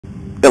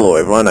Hello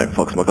everyone, I'm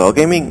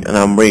FoxmcloudGaming and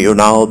I'm bringing you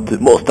now the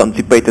most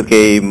anticipated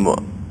game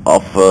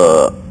of,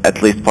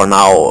 at least for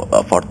now,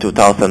 for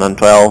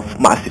 2012,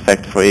 Mass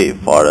Effect 3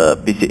 for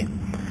PC.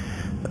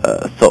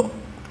 So,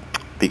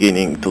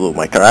 beginning to do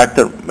my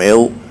character,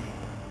 male.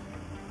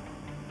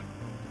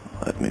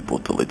 Let me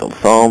put a little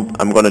sound.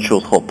 I'm gonna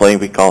choose role playing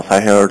because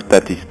I heard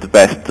that is the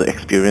best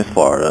experience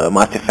for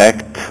Mass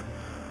Effect.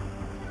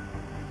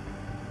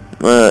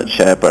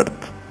 Shepard.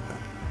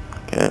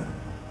 Okay.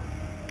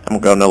 I'm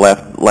gonna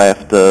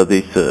left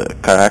this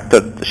character,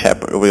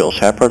 the real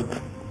Shepard.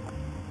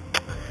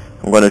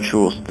 I'm gonna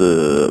choose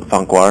the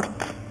Vanguard.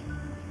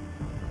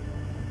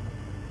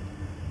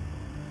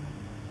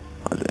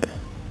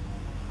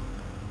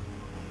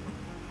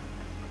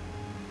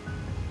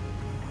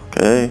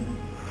 Okay.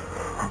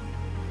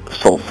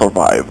 Soul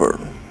Survivor.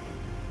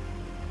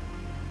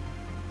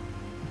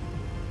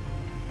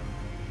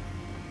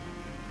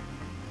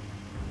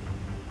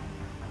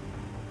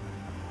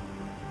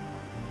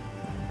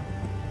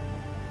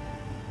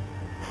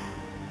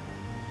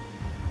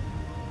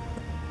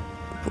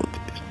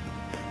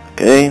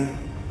 Okay.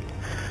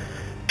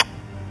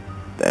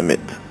 Damn it.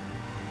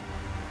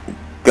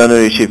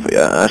 Gunnery ship,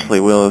 yeah, Ashley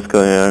Willis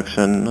going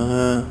action.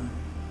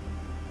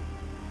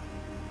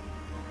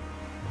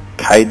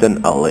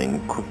 Kaiden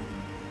Alink.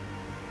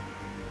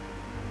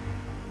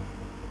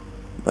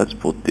 Let's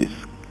put this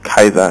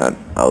Kaiden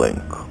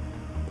Alink.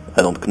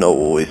 I don't know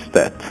who is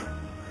that.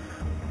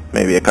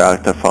 Maybe a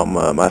character from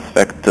Mass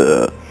Effect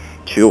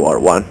 2 or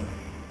 1.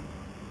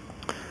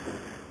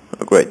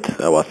 Great,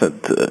 I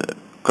wasn't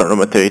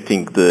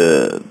chronometrating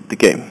the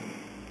game.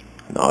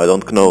 Now I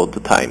don't know the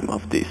time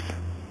of this.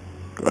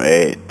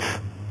 Great.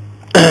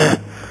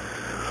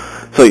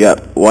 So yeah,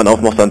 one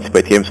of most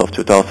anticipated games of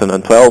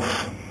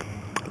 2012.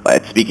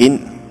 Let's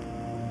begin.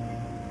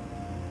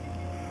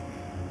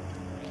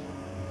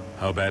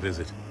 How bad is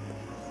it?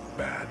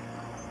 Bad.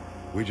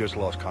 We just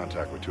lost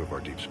contact with two of our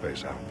deep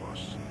space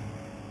outposts.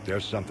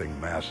 There's something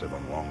massive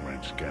on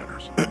long-range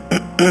scanners.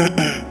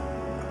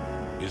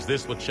 Is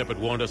this what Shepard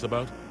warned us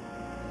about?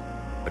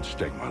 I'd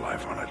stake my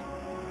life on it.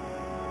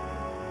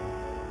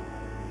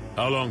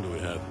 How long do we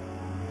have?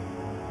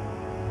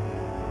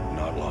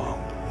 Not long.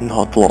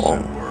 Not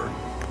long. Send word.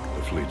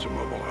 The fleets are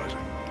mobilizing.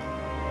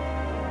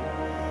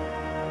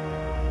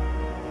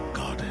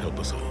 God help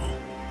us all.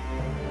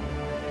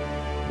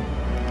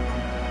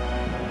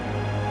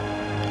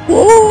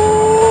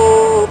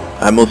 Whoa!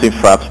 I'm using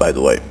fraps, by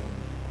the way.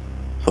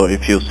 So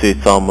if you see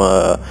some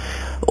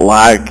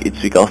lag,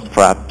 it's because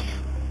fraps.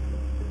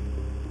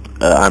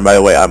 And by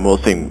the way, I'm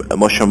using a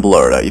motion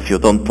blur. If you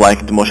don't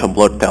like the motion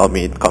blur, tell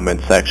me in the comment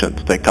section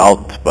to take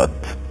out. But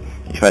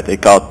if I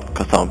take out,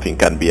 something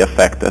can be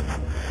affected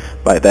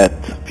by that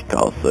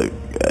because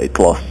it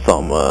lost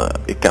some.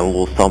 It can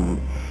lose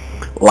some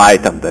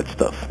light and that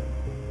stuff.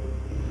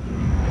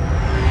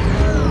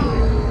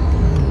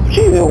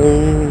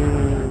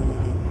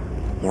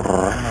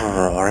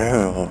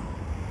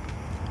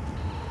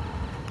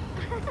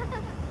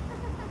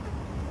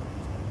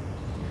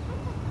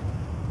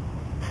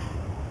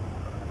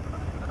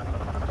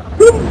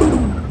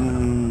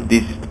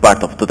 This is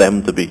part of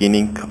the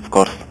beginning, of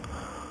course.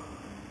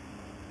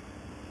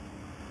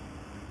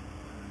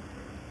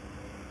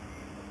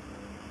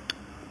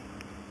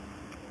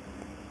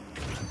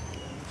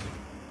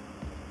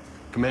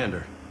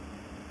 Commander,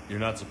 you're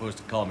not supposed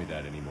to call me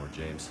that anymore,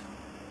 James.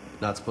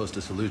 Not supposed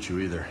to salute you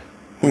either.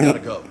 We gotta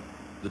go.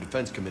 The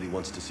Defense Committee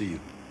wants to see you.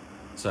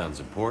 Sounds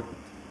important.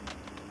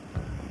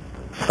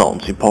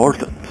 Sounds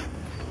important.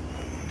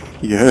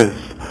 Yes,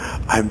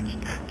 I'm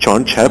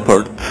John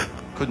Shepard.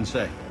 Couldn't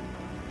say.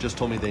 Just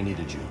told me they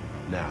needed you.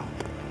 Now.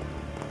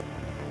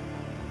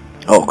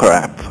 Oh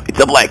crap, it's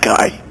a black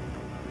guy.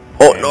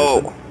 Oh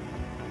no.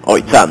 Oh,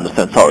 it's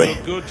Anderson, sorry.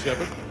 Good,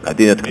 Shepard. I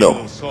didn't Maybe a know.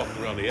 little soft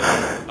around the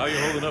edges. How are you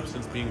holding up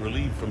since being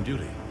relieved from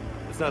duty?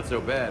 It's not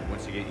so bad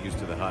once you get used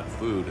to the hot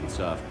food and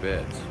soft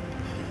beds.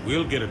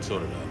 We'll get it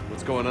sorted out.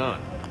 What's going on?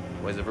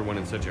 Why is everyone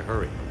in such a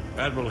hurry?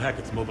 Admiral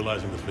Hackett's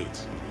mobilizing the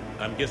fleets.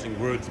 I'm guessing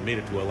word's made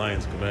it to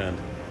Alliance Command.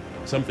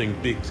 Something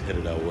big's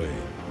headed our way.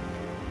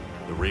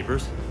 The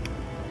Reapers?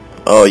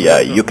 Oh yeah,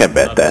 you can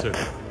bet Not that.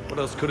 certain. What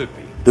else could it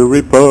be? The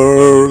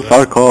Reapers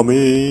are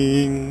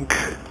coming.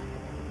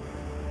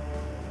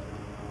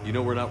 You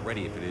know we're not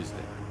ready if it is there.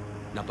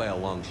 Not by a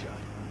long shot.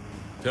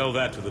 Tell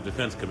that to the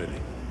Defense Committee.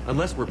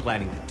 Unless we're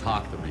planning to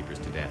talk the Reapers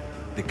to death,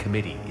 the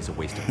committee is a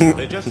waste of time.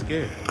 They're just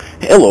scared.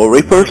 Hello,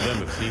 Reapers. Some of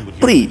them have seen what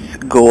you Please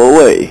go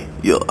away.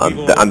 You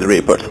and the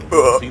Reapers.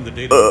 Seen the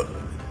data.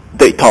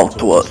 They talk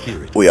to us.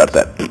 We are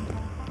dead.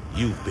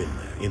 You've been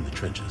there in the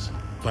trenches,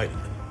 fighting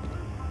them.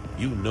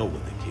 You know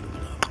what they're capable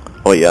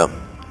of. Oh yeah,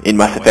 in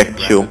Mass Effect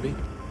 2,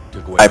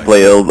 Took away I my-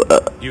 played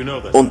You know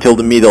that. until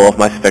the middle of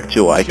Mass Effect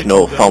 2. I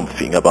know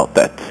something about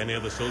that. Any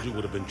other soldier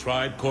would have been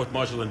tried,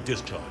 court-martialed, and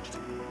discharged.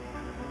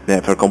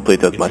 Never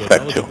completed It's Mass your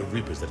Effect knowledge 2. of the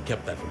Reapers that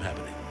kept that from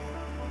happening.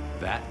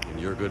 That, in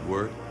your good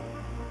word?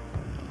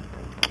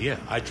 Yeah,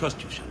 I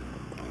trust you, Shepard.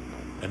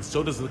 And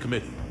so does the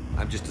committee.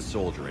 I'm just a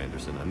soldier,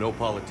 Anderson. I'm no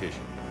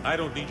politician. I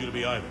don't need you to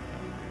be either.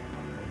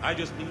 I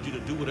just need you to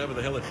do whatever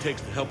the hell it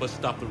takes to help us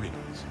stop the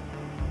Reapers.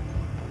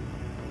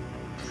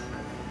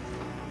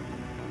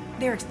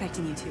 They're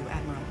expecting you to,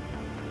 Admiral.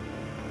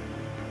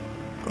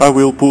 I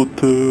will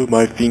put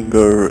my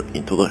finger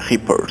into the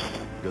Reapers.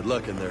 Good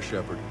luck in there,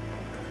 Shepard.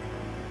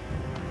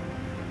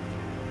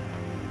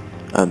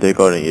 And they're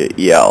gonna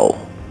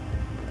yell.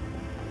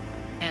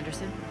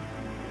 Anderson?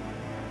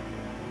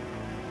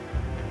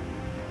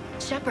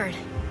 Shepard.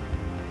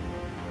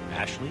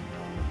 Ashley?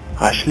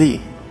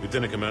 Ashley?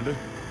 Lieutenant Commander?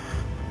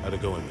 How'd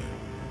it go in there?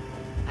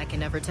 I can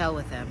never tell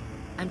with them.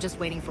 I'm just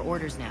waiting for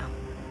orders now.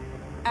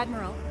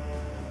 Admiral.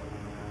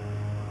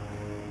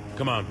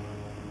 Come on.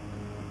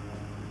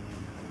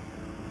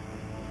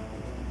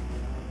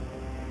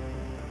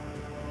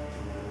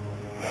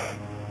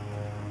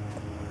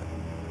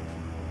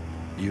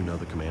 You know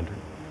the commander?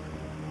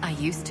 I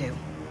used to.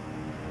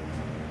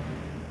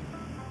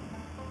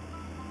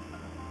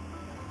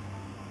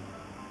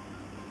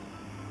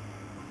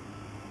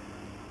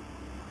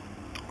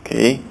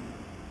 Okay.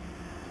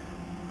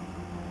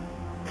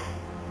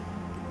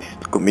 This is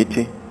the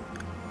committee.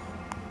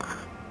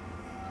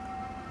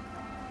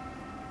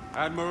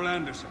 Admiral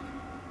Anderson.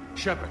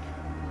 Shepard.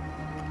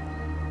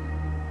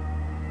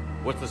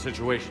 What's the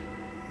situation?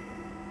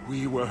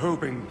 We were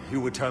hoping you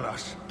would tell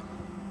us.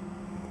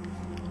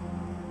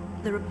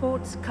 The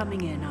reports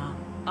coming in are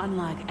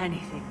unlike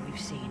anything we've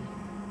seen.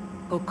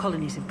 All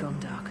colonies have gone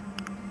dark.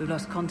 We've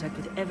lost contact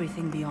with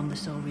everything beyond the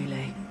Sol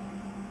Relay.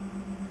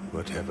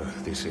 Whatever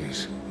this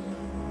is,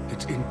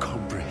 it's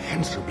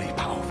incomprehensibly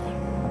powerful.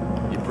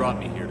 You brought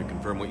me here to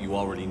confirm what you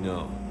already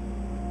know.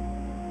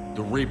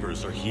 The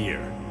Reapers are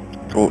here.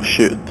 Oh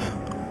shit.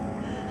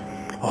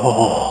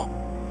 Oh.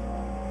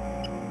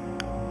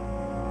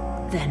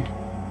 Then,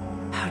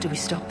 how do we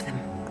stop them?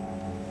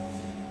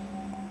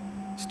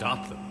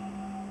 Stop them.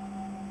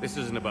 This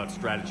isn't about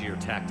strategy or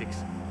tactics.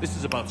 This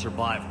is about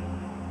survival.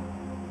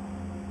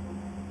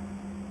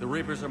 The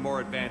Reapers are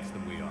more advanced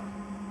than we are.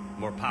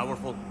 More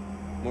powerful,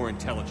 more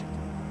intelligent.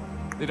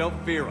 They don't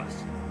fear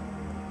us.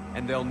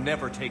 And they'll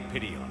never take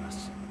pity on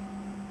us.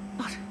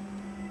 But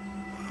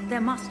there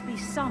must be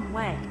some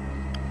way.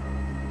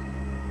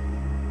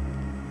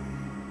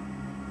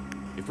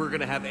 If we're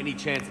gonna have any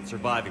chance at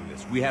surviving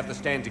this, we have to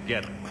stand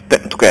together.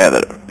 Stand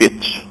together,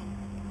 bitch.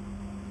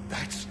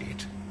 That's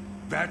it?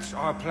 That's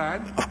our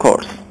plan? Of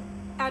course.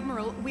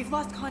 Admiral, we've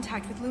lost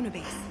contact with Luna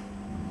Base.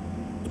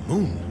 The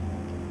moon?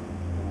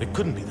 It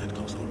couldn't be that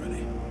close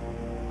already.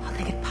 How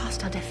they get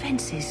past our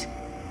defenses?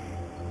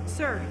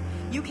 Sir,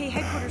 UK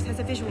headquarters has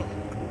a visual.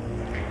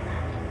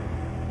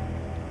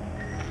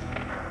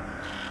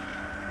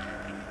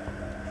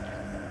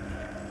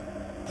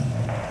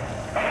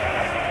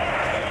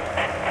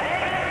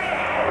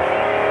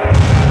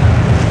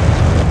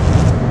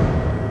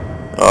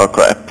 Oh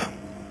crap.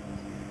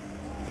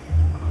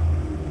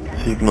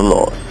 Signal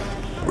loss.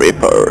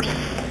 Reapers.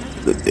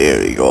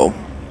 There you go.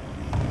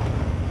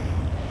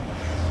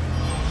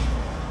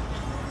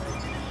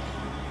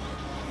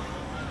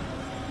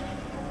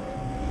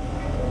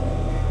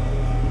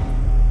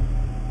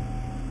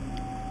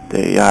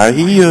 They are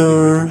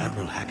here.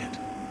 Admiral Hackett.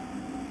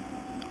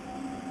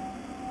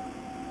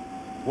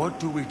 What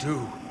do we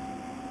do?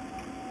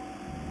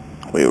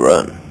 We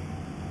run.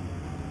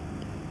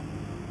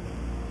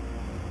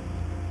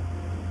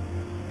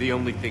 The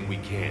only thing we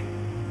can.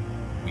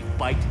 We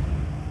fight,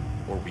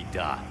 or we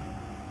die.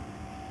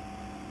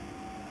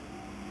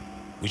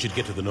 We should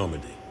get to the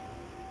Normandy.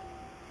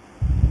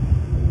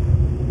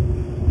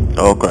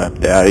 Oh crap,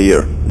 they are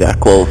here. They are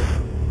close.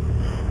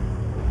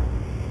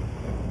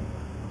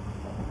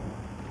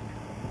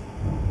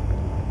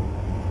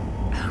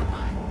 Oh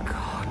my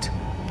god.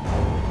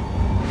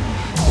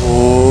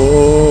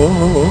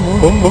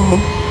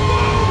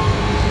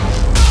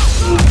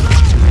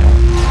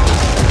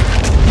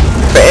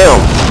 Bam!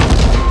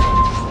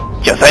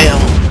 Shazam!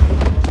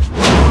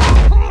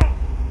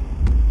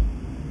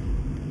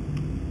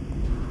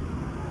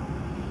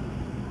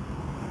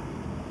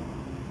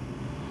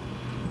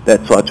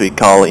 That's what we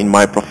call in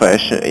my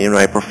profession,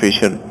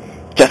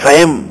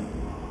 Shazam!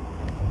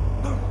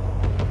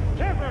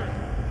 Shepard!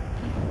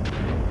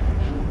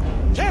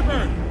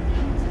 Shepard!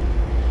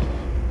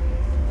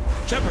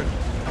 Shepard!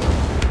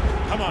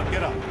 Come on,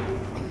 get up.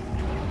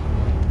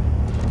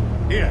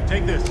 Here,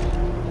 take this.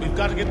 We've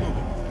got to get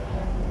moving.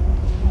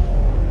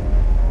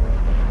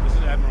 This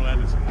is Admiral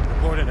Anderson.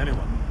 Report in,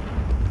 anyone.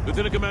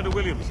 Lieutenant Commander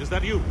Williams, is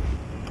that you?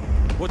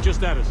 What's your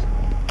status?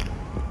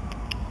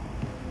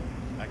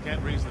 I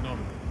can't raise the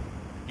Normandy.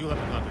 You'll have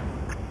to contact me.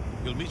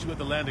 We'll meet you at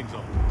the landing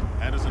zone.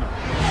 Anderson out.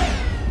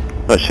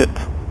 Oh shit.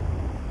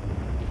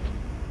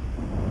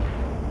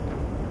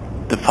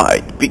 The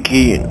fight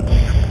begins.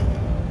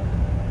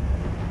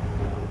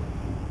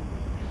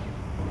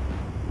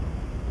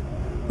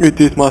 It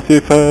is Mass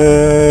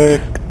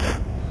Effect.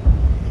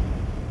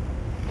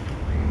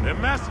 They're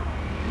massive.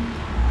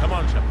 Come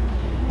on, Shepard.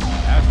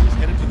 Ashley's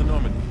headed to the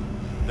Normandy.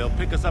 They'll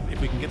pick us up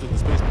if we can get to the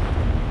spaceport.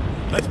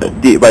 Let's go.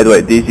 By the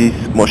way, this is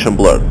motion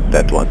blur.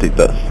 That's what it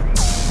does.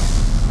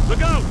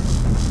 Look out!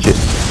 Shit.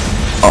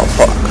 Oh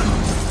fuck.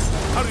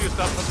 How do you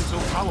stop something so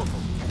powerful?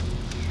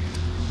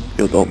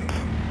 You don't.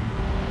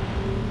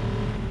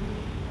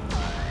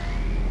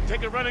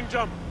 Take a running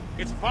jump.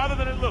 It's farther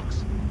than it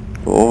looks.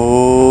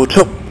 Oh,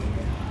 jump!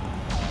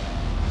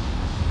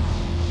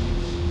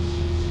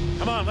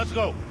 Come on, let's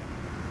go.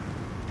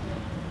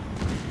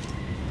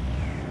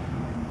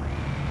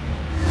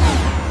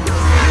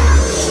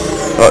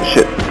 Oh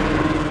shit.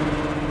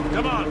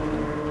 Come on.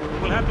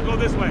 We'll have to go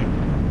this way.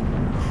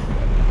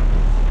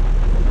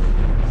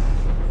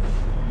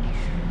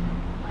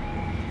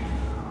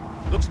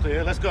 Looks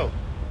clear. Let's go.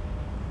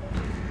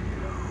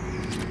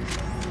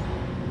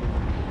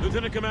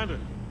 Lieutenant Commander,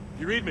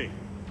 you read me?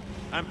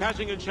 I'm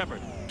passing in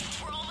Shepard.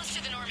 We're almost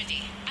to the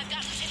Normandy. I've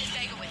got Lieutenant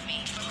Vega with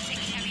me, but we're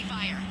taking heavy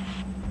fire.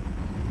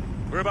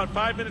 We're about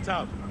 5 minutes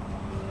out.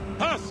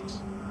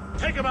 Husks!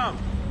 Take him out!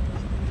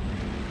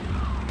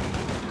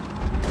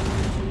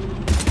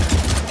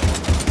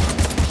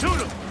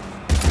 Shoot him!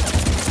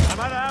 I'm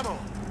out of ammo.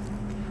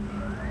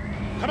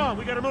 Come on,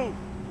 we gotta move.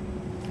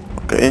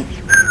 Okay.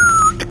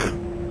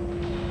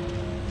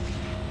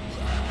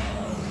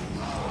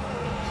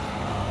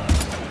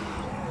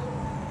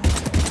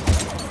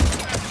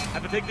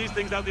 Have to take these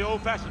things out the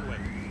old-fashioned way.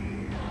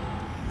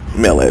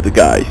 Melee the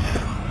guys.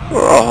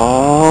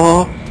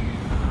 Oh.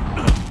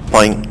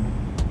 Boing.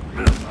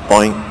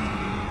 Boing.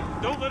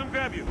 Don't let him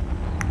grab you.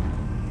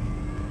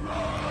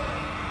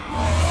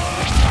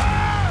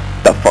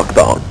 The fuck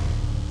down.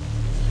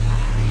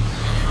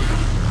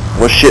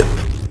 Oh shit.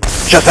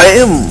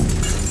 Shazam!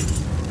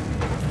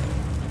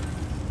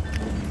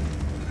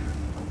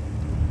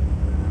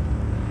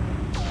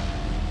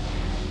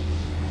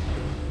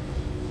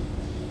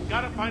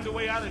 Gotta find a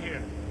way out of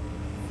here.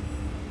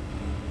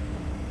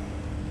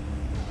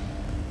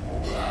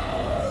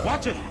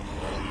 Watch it!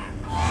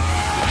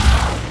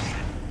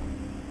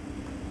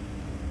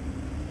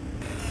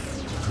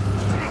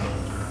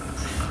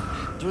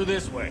 Through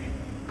this way.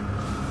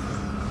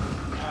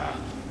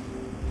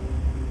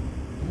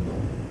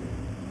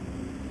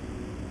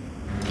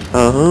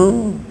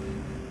 Uh-huh.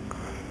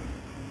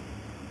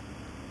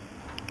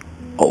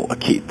 Oh, a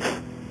kid.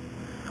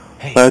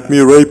 Hey. Let me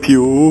rape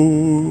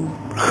you.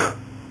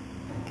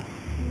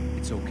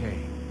 It's okay.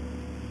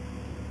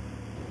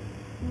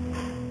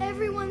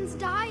 Everyone's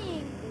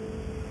dying.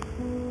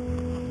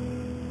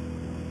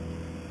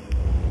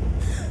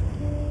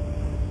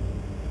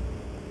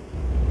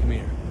 Come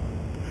here.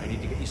 I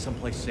need to get you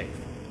someplace safe.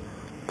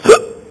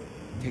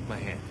 Take my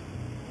hand.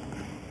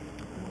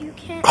 You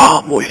can't.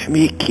 Come with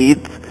me,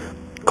 kid.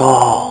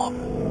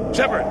 Come.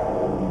 Shepard!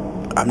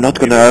 I'm not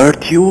gonna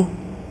hurt you.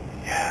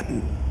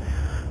 Yeah.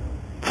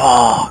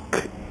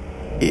 Fuck.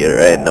 He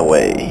ran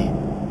away.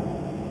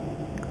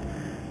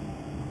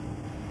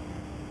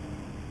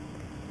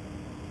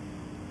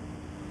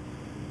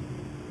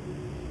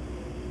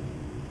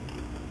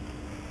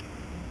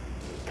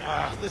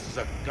 Ah, this is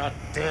a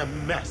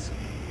goddamn mess.